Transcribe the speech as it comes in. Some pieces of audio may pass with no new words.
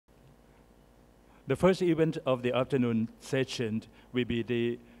The first event of the afternoon session will be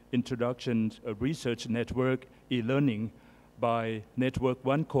the introduction of research network e-learning by Network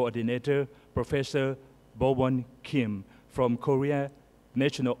 1 coordinator, Professor Bowan Kim from Korea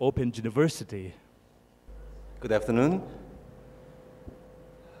National Open University. Good afternoon,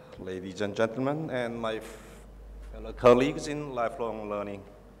 ladies and gentlemen, and my fellow colleagues in lifelong learning.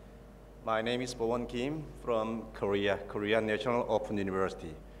 My name is Bowan Kim from Korea National Open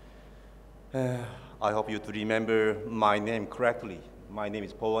University. I hope you to remember my name correctly. My name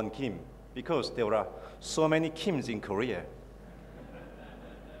is Bowan Kim because there are so many Kims in Korea.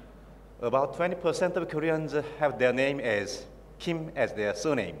 About 20% of Koreans have their name as Kim as their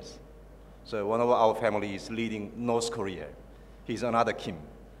surnames. So one of our families is leading North Korea. He's another Kim.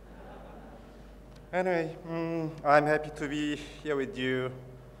 Anyway, I'm happy to be here with you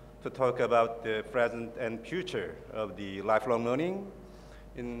to talk about the present and future of the lifelong learning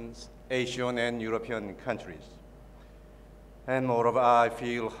in Asian and European countries. And moreover, I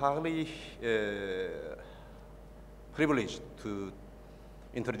feel highly privileged to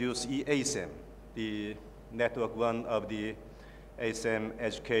introduce ASEM, the Network 1 of the ASEM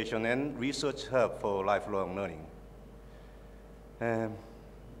Education and Research Hub for Lifelong Learning.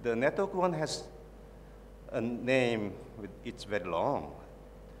 The Network 1 has a name, it's very long.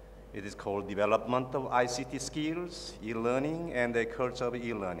 It is called Development of ICT Skills, E-Learning, and the Culture of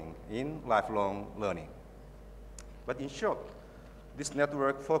E-Learning in Lifelong Learning. But in short, this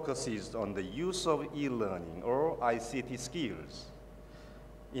network focuses on the use of e-learning or ICT skills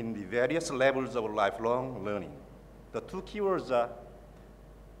in the various levels of lifelong learning. The two keywords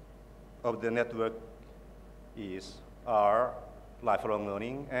of the network are lifelong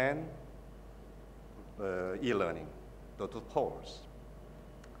learning and e-learning, the two poles.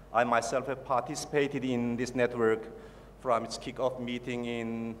 I myself have participated in this network from its kickoff meeting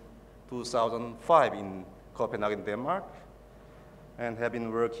in 2005 in Copenhagen, Denmark, and have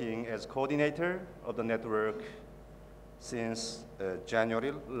been working as coordinator of the network since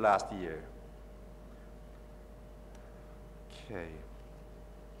January last year. Okay.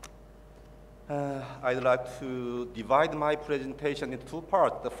 I'd like to divide my presentation into two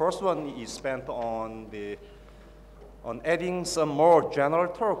parts. The first one is spent on adding some more general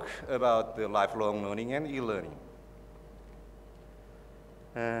talk about the lifelong learning and e-learning.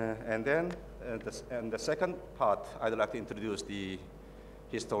 And then the second part, I'd like to introduce the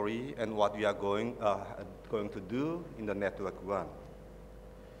history and what we are going to do in the Network 1.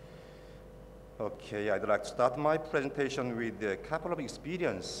 Okay, I'd like to start my presentation with a couple of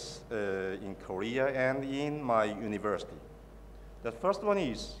experience in Korea and in my university. The first one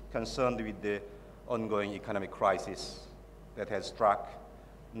is concerned with the ongoing economic crisis that has struck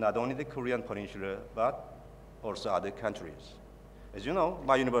not only the Korean peninsula, but also other countries. As you know,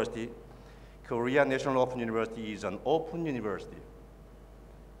 my university, Korea National Open University, is an open university.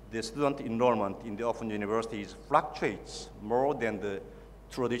 The student enrollment in the open universities fluctuates more than the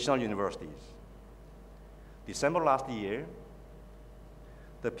traditional universities. December last year,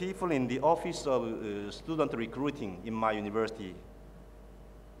 the people in the Office of Student Recruiting in my university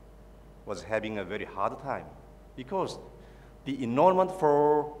was having a very hard time because the enrollment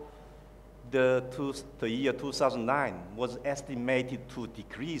for the year 2009 was estimated to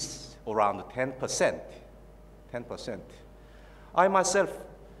decrease around 10%. 10%. I myself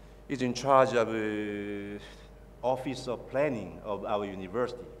is in charge of Office of Planning of our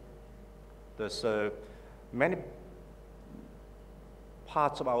university. There's many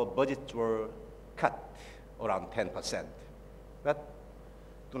parts of our budget were cut around 10%. But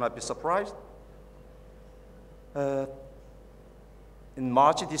do not be surprised. In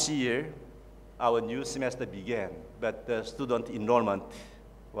March this year, our new semester began, but the student enrollment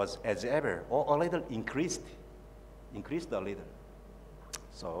was as ever, or a little increased a little.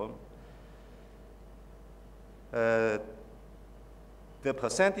 So the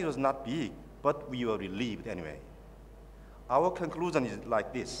percentage was not big, but we were relieved anyway. Our conclusion is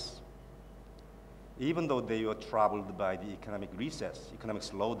like this. Even though they were troubled by the economic recess, economic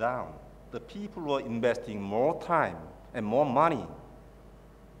slowdown, the people were investing more time and more money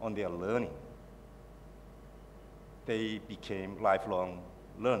on their learning. They became lifelong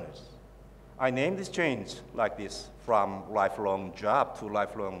learners. I named this change like this, from lifelong job to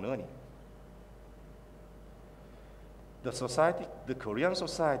lifelong learning. The Korean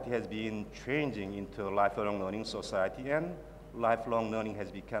society has been changing into a lifelong learning society, and lifelong learning has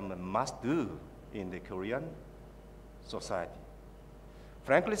become a must-do in the Korean society.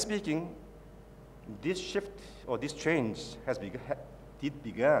 Frankly speaking, this shift or this change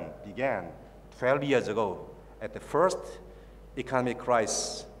began 12 years ago at the first economic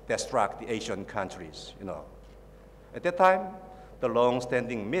crisis that struck the Asian countries, you know. At that time, the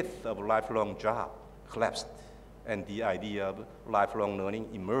long-standing myth of lifelong job collapsed, and the idea of lifelong learning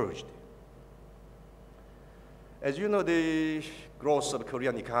emerged. As you know, the growth of the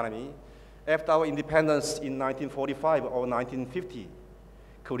Korean economy, after our independence in 1945 or 1950,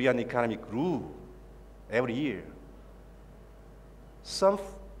 Korean economy grew every year. Some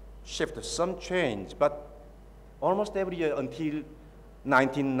shift, some change, but almost every year until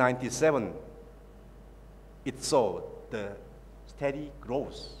 1997, it saw the steady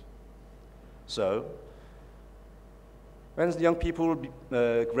growth. So, when young people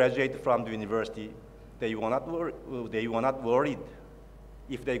graduate from the university, they were not worried.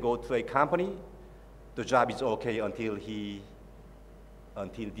 If they go to a company, the job is okay until the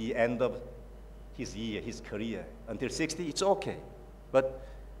end of his year, his career. Until 60, it's okay. But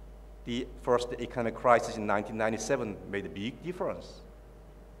the first economic crisis in 1997 made a big difference.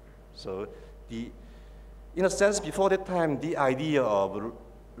 So, in a sense, before that time, the idea of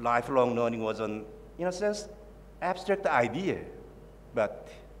lifelong learning was in a sense, abstract idea. But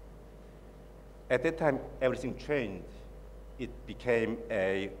at that time, everything changed. It became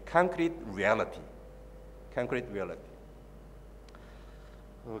a concrete reality. Concrete reality.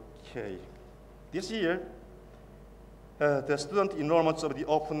 Okay. This year, the student enrollments of the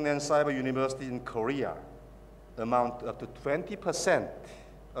Open and Cyber University in Korea amount up to 20%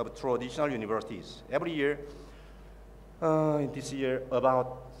 of traditional universities. Every year, this year,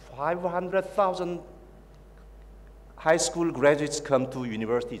 about 500,000 high school graduates come to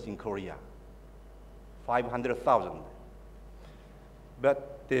universities in Korea. 500,000.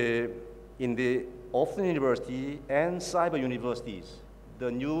 But in the Open University and Cyber Universities, the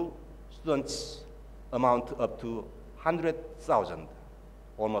new students amount up to 100,000,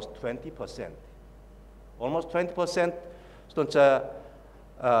 almost 20%. Almost 20% students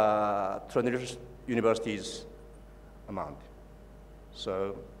traditional universities amount.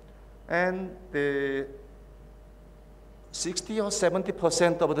 So, and the 60 or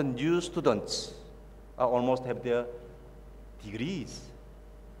 70% of the new students almost have their degrees.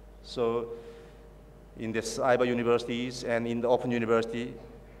 So, in the cyber universities and in the open university,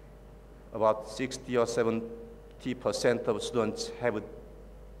 about 60 or 70% of students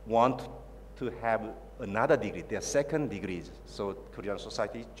want to have another degree, their second degrees. So Korean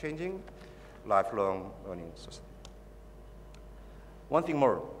society is changing, lifelong learning society. One thing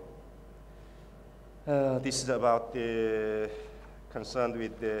more. This is about the concern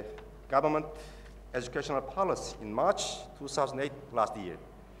with the government educational policy. In March 2008, last year,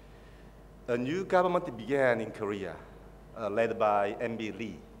 a new government began in Korea, led by MB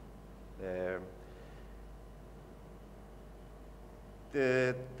Lee.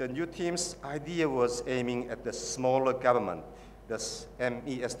 The new team's idea was aiming at the smaller government. Thus,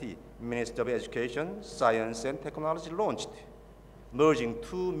 MEST, Ministry of Education, Science and Technology, launched, merging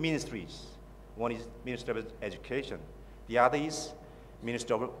two ministries. One is Ministry of Education. The other is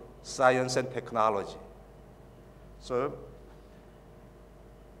Ministry of Science and Technology. So,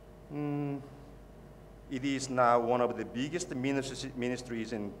 it is now one of the biggest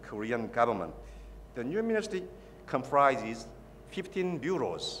ministries in Korean government. The new ministry comprises 15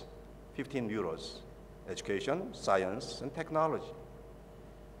 bureaus, education, science, and technology.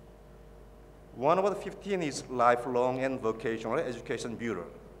 One of the 15 is Lifelong and Vocational Education Bureau,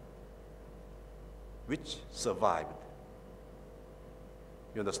 which survived.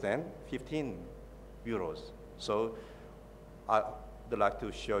 You understand? 15 bureaus. So I'd like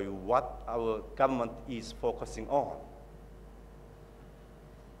to show you what our government is focusing on.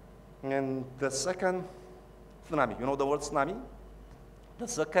 And the second tsunami, you know the word tsunami? The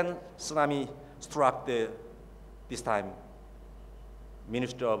second tsunami struck this time,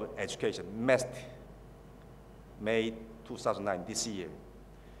 Ministry of Education, MEST, May 2009, this year.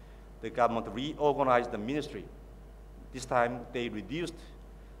 The government reorganized the ministry. This time they reduced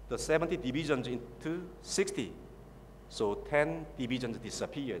the 70 divisions into 60. So 10 divisions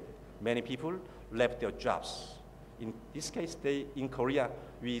disappeared. Many people left their jobs. In this case, in Korea,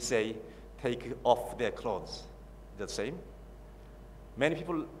 we say, take off their clothes. The same. Many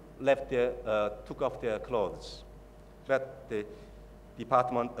people took off their clothes. But the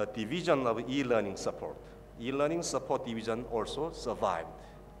division of e-learning support division also survived.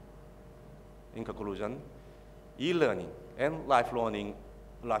 In conclusion, e-learning and lifelong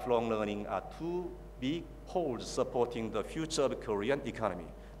learning are two big poles supporting the future of the Korean economy.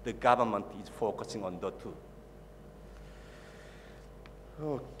 The government is focusing on the two.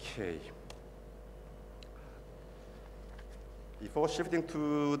 Okay. Before shifting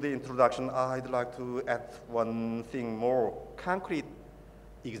to the introduction, I'd like to add one thing more concrete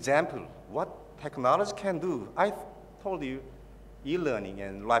example, what technology can do. I told you e-learning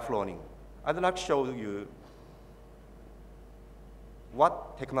and life learning. I'd like to show you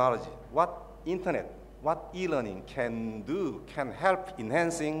what technology, what internet, what e-learning can do, can help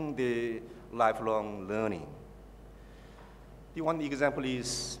enhancing the lifelong learning. The one example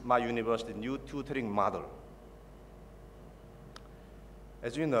is my university new tutoring model.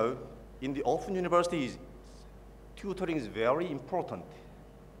 As you know, in the open universities, tutoring is very important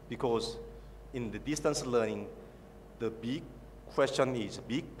because in the distance learning, the big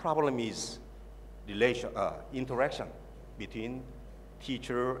problem is interaction between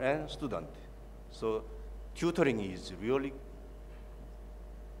teacher and student. So tutoring is really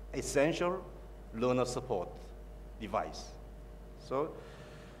essential learner support device. So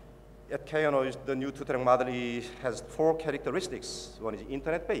at KNO, the new tutoring model has 4 characteristics. One is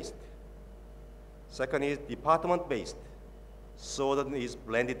internet-based. Second is department-based. Third is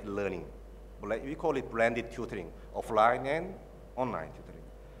blended learning. We call it blended tutoring, offline and online tutoring.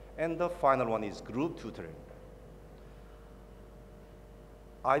 And the final one is group tutoring.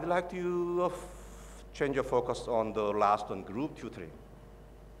 I'd like to change your focus on the last one, group tutoring.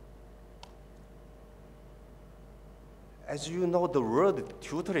 As you know, the word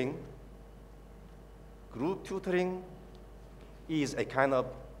tutoring, group tutoring is a kind of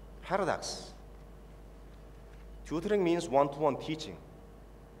paradox. Tutoring means one-to-one teaching.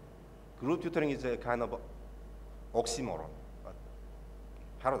 Group tutoring is a kind of oxymoron,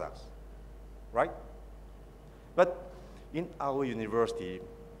 paradox, right? But in our university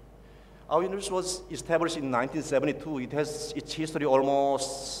was established in 1972. It has its history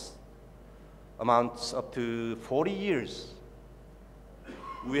almost amounts up to 40 years.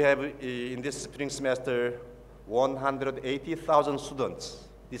 We have, in this spring semester, 180,000 students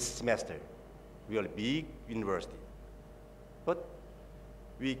this semester. Really big university. But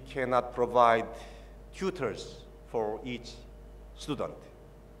we cannot provide tutors for each student.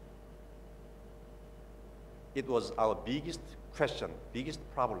 It was our biggest question, biggest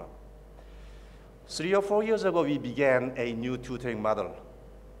problem. 3 or 4 years ago, we began a new tutoring model.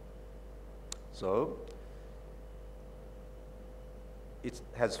 So it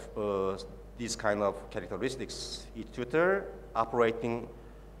has these kind of characteristics. Each tutor operating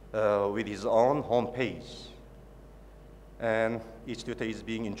with his own home page. And each tutor is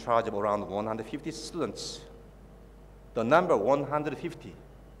being in charge of around 150 students. The number 150,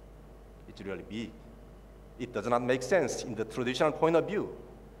 it's really big. It does not make sense in the traditional point of view.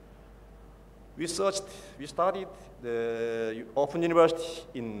 We studied the Open University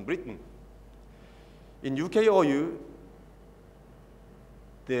in Britain. In UKOU,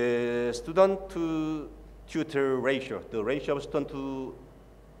 the student to tutor ratio, the ratio of student to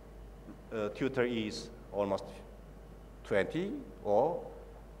tutor is almost 20 or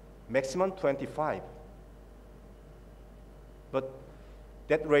maximum 25. But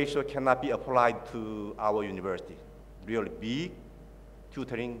that ratio cannot be applied to our university. Really big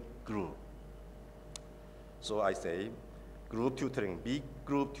tutoring group. So I say, group tutoring, big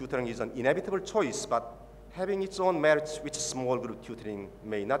group tutoring is an inevitable choice, but having its own merits which small group tutoring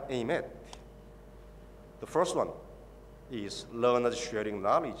may not aim at. The first one is learners sharing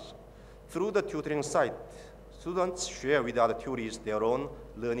knowledge. Through the tutoring site, students share with other tutees their own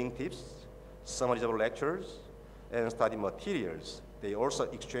learning tips, summaries of lectures, and study materials. They also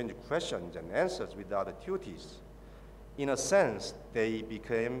exchange questions and answers with other tutees. In a sense, they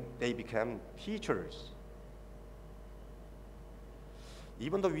become teachers.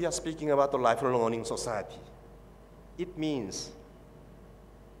 Even though we are speaking about the lifelong learning society, it means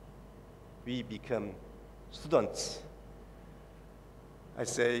we become students. I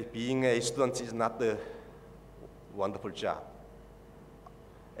say being a student is not a wonderful job.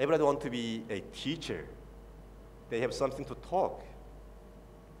 Everybody wants to be a teacher. They have something to talk.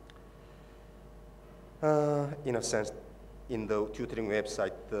 In a sense, in the tutoring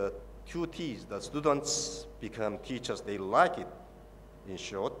website, the tutees, the students become teachers. They like it. In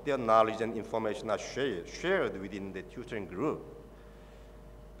short, their knowledge and information are shared within the tutoring group.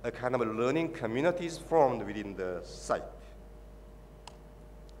 A kind of a learning community is formed within the site.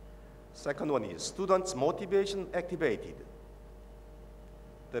 Second one is students' motivation activated.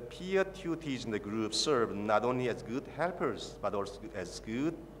 The peer tutees in the group serve not only as good helpers, but also as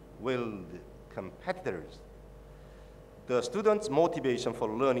good-willed competitors. The students' motivation for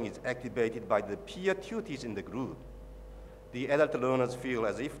learning is activated by the peer tutees in the group. The adult learners feel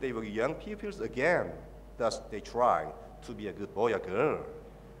as if they were young pupils again. Thus, they try to be a good boy or girl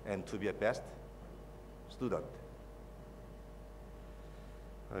and to be a best student.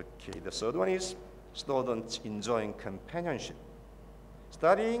 Okay, the third one is students enjoying companionship.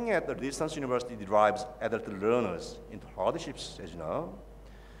 Studying at a distance university drives adult learners into hardships, as you know.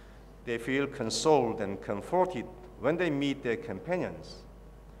 They feel consoled and comforted when they meet their companions.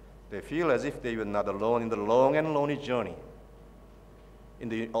 They feel as if they were not alone in the long and lonely journey. In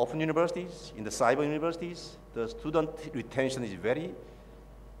the open universities, in the cyber universities, the student retention is very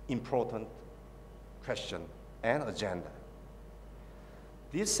important question and agenda.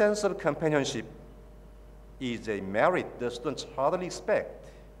 This sense of companionship is a merit the students hardly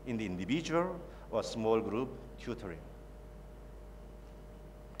expect in the individual or small group tutoring.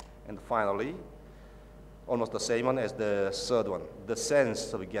 And finally, almost the same one as the third one, the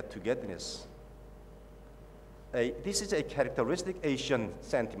sense of get-togetherness. This is a characteristic Asian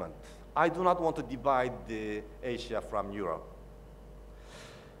sentiment. I do not want to divide Asia from Europe.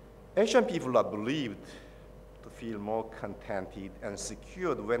 Asian people are believed to feel more contented and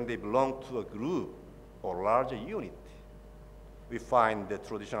secured when they belong to a group or larger unit. We find the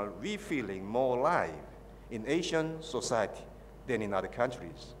traditional we feeling more alive in Asian society than in other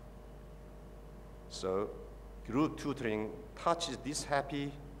countries. So group tutoring touches this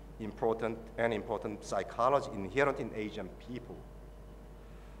happy, important psychology inherent in Asian people.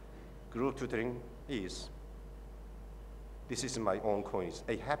 Group tutoring is, this is my own coins,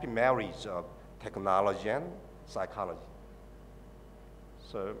 a happy marriage of technology and psychology.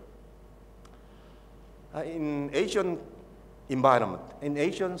 So in Asian environment, in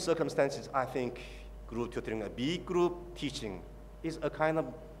Asian circumstances, I think group tutoring, a big group teaching is a kind of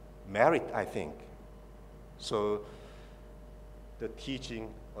merit, I think. So the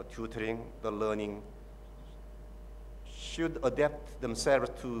teaching or tutoring, the learning should adapt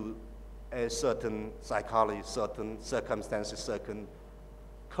themselves to a certain psychology, certain circumstances, certain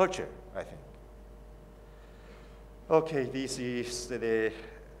culture, I think. Okay, this is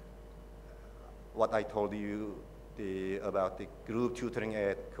what I told you about the group tutoring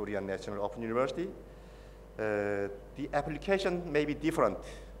at Korean National Open University. The application may be different.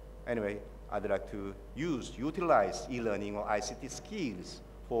 Anyway, I'd like to utilize e-learning or ICT skills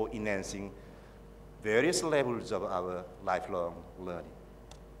for enhancing various levels of our lifelong learning.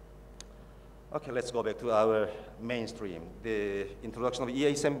 Okay, let's go back to our mainstream, the introduction of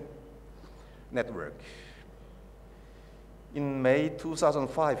ASEM network. In May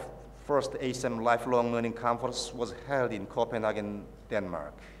 2005, first ASEM Lifelong Learning Conference was held in Copenhagen,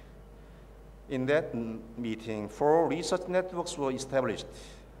 Denmark. In that meeting, 4 research networks were established.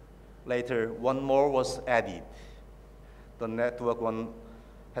 Later, 1 more was added. The network one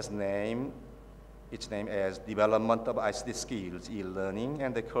has its name as Development of ICT Skills, E-Learning,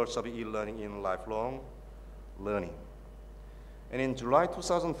 and the course of E-Learning in Lifelong Learning. And in July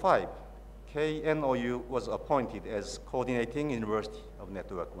 2005, KNOU was appointed as coordinating university of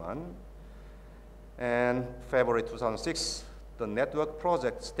Network 1. And February 2006, the network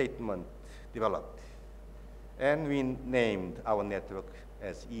project statement developed. And we named our network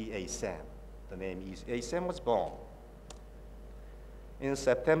as EASEM. The name is ASEM was born. In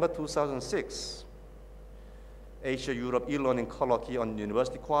September 2006, Asia-Europe e-learning colloquy on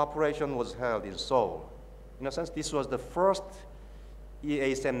university cooperation was held in Seoul. In a sense, this was the first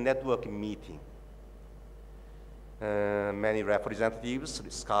EASEM network meeting. Many representatives,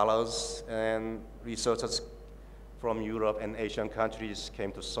 scholars, and researchers from Europe and Asian countries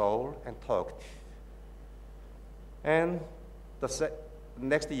came to Seoul and talked. And the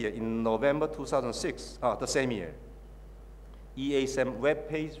next year, in November 2006, the same year, EASEM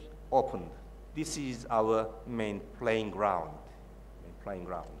webpage opened. This is our main playing ground.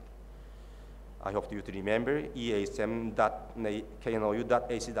 I hope you to remember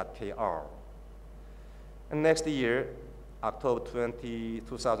easem.knou.ac.kr. And next year, October 20,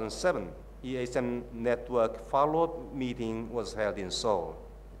 2007, EASEM network follow-up meeting was held in Seoul.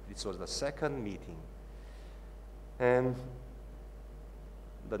 This was the second meeting. And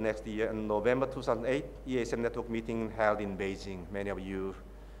the next year, in November 2008, EASEM network meeting held in Beijing. Many of you,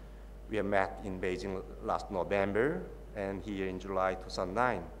 we have met in Beijing last November, and here in July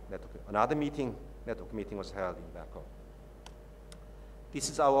 2009, another network meeting was held in Bangkok. This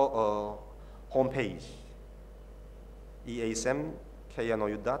is our homepage,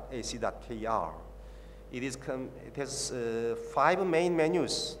 easem.knou.ac.kr. It has 5 main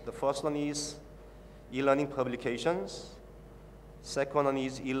menus. The first one is e-learning publications. Second one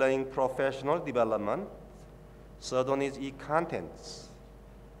is e-learning professional development. Third one is e-contents.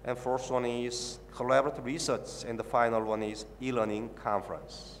 And fourth one is collaborative research. And the final one is e-learning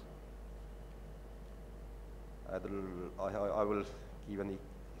conference. I will give an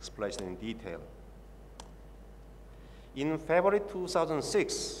explanation in detail. In February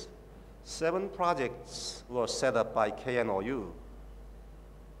 2006, 7 projects were set up by KNOU.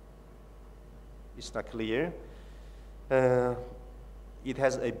 It's not clear. It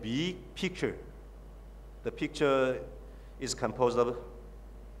has a big picture. The picture is composed of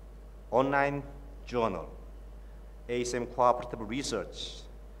online journal, ASEM Cooperative Research,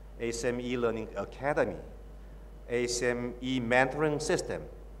 ASEM E-Learning Academy, ASEM E-Mentoring System,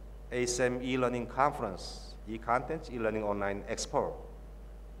 ASEM E-Learning Conference, E-Content, E-Learning Online Expo.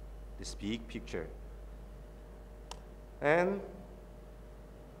 This big picture. And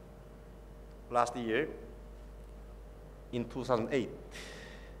last year, in 2008,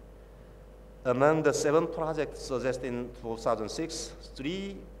 among the 7 projects suggested in 2006,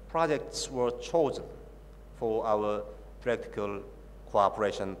 3 projects were chosen for our practical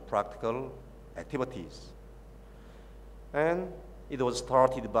cooperation, practical activities. And it was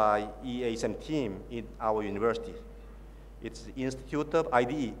started by EASM team in our university. It's the Institute of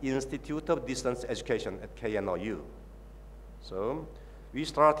IDE, Institute of Distance Education at KNOU. So we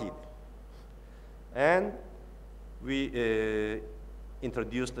started, and we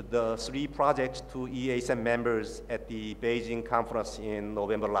introduced the 3 projects to EASM members at the Beijing conference in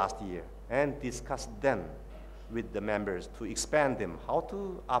November last year, and discussed them with the members to expand them, how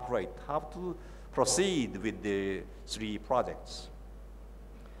to operate, how to proceed with the 3 projects.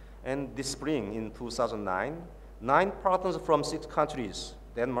 And this spring in 2009, 9 partners from 6 countries,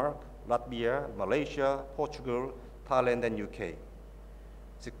 Denmark, Latvia, Malaysia, Portugal, Thailand, and UK.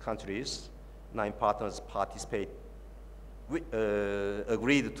 6 countries, 9 partners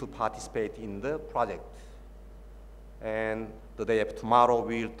agreed to participate in the project. And the day of tomorrow,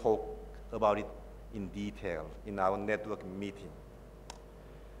 we'll talk about it in detail in our network meeting.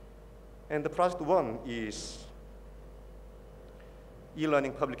 And the project 1 is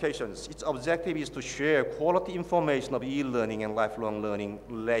e-learning publications. Its objective is to share quality information of e-learning and lifelong learning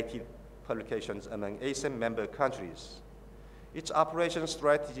related publications among ASEM member countries. Its operation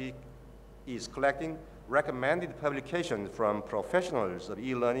strategy is collecting recommended publications from professionals of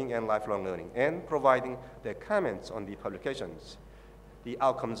e-learning and lifelong learning and providing their comments on the publications. The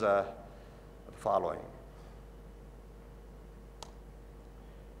outcomes are the following.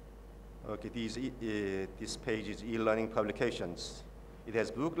 Okay, this page is e-learning publications. It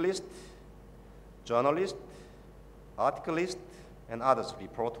has book list, journal list, article list, and others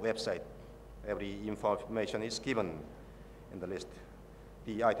report website. Every information is given in the list.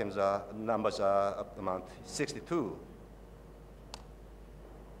 The numbers are amount 62.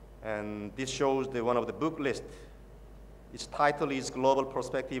 And this shows one of the book list. Its title is Global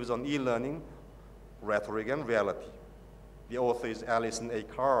Perspectives on E-Learning, Rhetoric and Reality. The author is Alison A.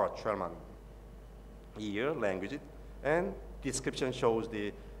 Carr-Chelman. Year, language, and description shows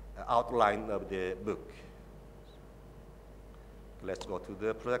the outline of the book. Let's go to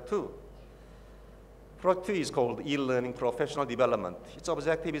the project 2. Project 2 is called E-Learning Professional Development. Its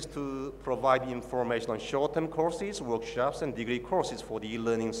objective is to provide information on short-term courses, workshops, and degree courses for the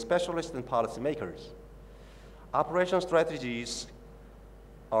e-learning specialists and policymakers. Operation strategies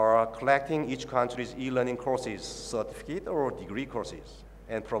are collecting each country's e-learning courses, certificate or degree courses,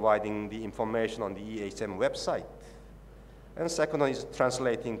 and providing the information on the EASM website. And second one is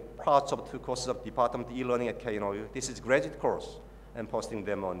translating parts of 2 courses of Department of E-Learning at KNOU. This is graduate course, and posting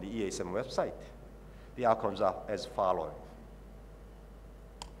them on the EASM website. The outcomes are as following.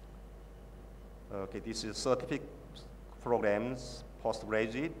 Okay, this is certificate programs,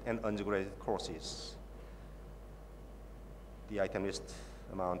 postgraduate and undergraduate courses. The item list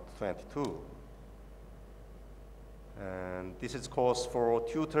amount 22. And this is course for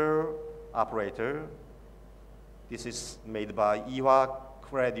tutor operator. This is made by Iwa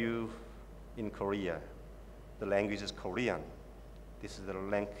Credu in Korea. The language is Korean. This is the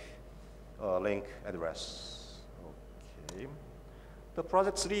link address. Okay. The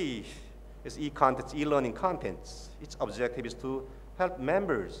project 3 is e-contents, e-learning contents. Its objective is to help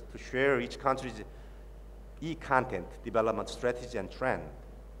members to share each country's e-content development strategy and trend.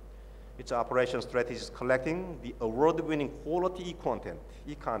 Its operation strategy is collecting the award-winning quality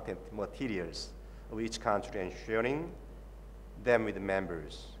e-content materials of each country and sharing them with the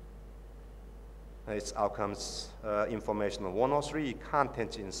members. Its outcomes, information on 103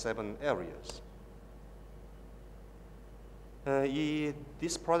 content in 7 areas.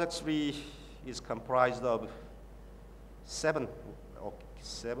 This project 3 is comprised of 7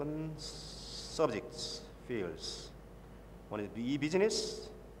 subjects, fields. One is e-business,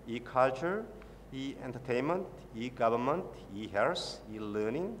 e-culture, e-entertainment, e-government, e-health,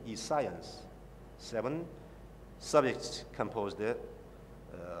 e-learning, e-science. 7 subjects compose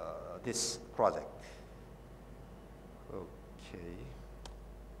this project. Okay.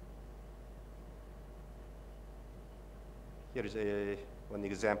 Here is one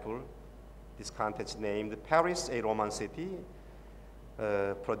example. This content is named Paris, a Roman City,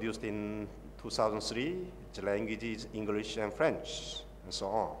 produced in 2003. The language is English and French, and so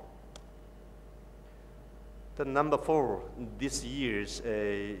on. The number 4, this year's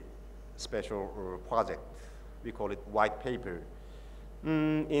a special project. We call it white paper.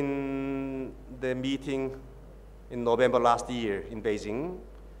 In the meeting in November last year in Beijing,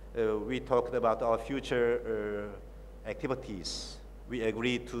 we talked about our future activities. We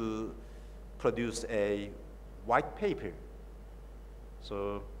agreed to produce a white paper.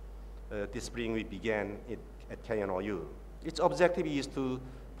 So this spring we began it at KNOU. Its objective is to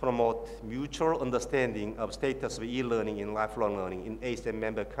promote mutual understanding of status of e-learning and lifelong learning in ASEM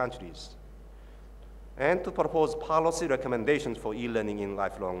member countries, and to propose policy recommendations for e-learning in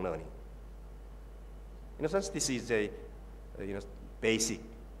lifelong learning. In a sense, this is a basic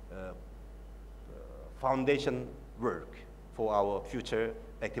foundation work for our future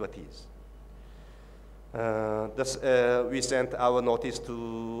activities. Thus, we sent our notice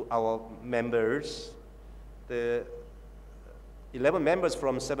to our members. The 11 members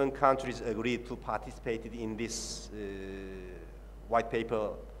from 7 countries agreed to participate in this white paper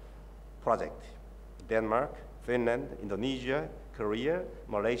project. Denmark, Finland, Indonesia, Korea,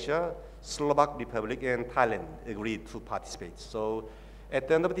 Malaysia, Slovak Republic, and Thailand agreed to participate. So at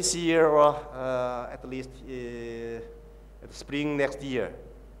the end of this year, or at least at the spring next year,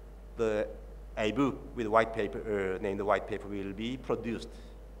 a book with white paper, named the white paper, will be produced.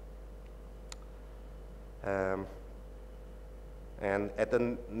 And at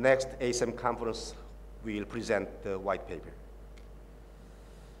the next ASEM conference, we will present the white paper.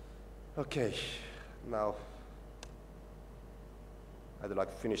 Okay, now I'd like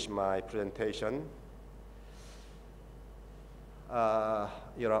to finish my presentation. I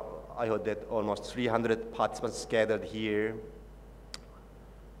heard that almost 300 participants gathered here.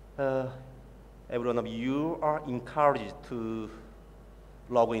 Every one of you are encouraged to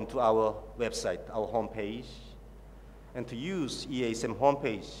log into our website, our homepage, and to use EASM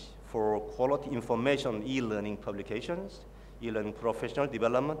homepage for quality information on e-learning publications, e-learning professional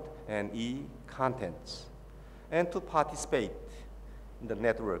development, and e-contents, and to participate in the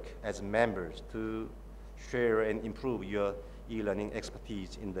network as members to share and improve your e-learning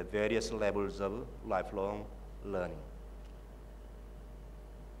expertise in the various levels of lifelong learning.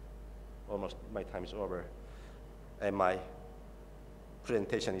 Almost my time is over, and my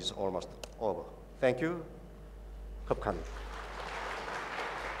presentation is almost over. Thank you. Khop khăn.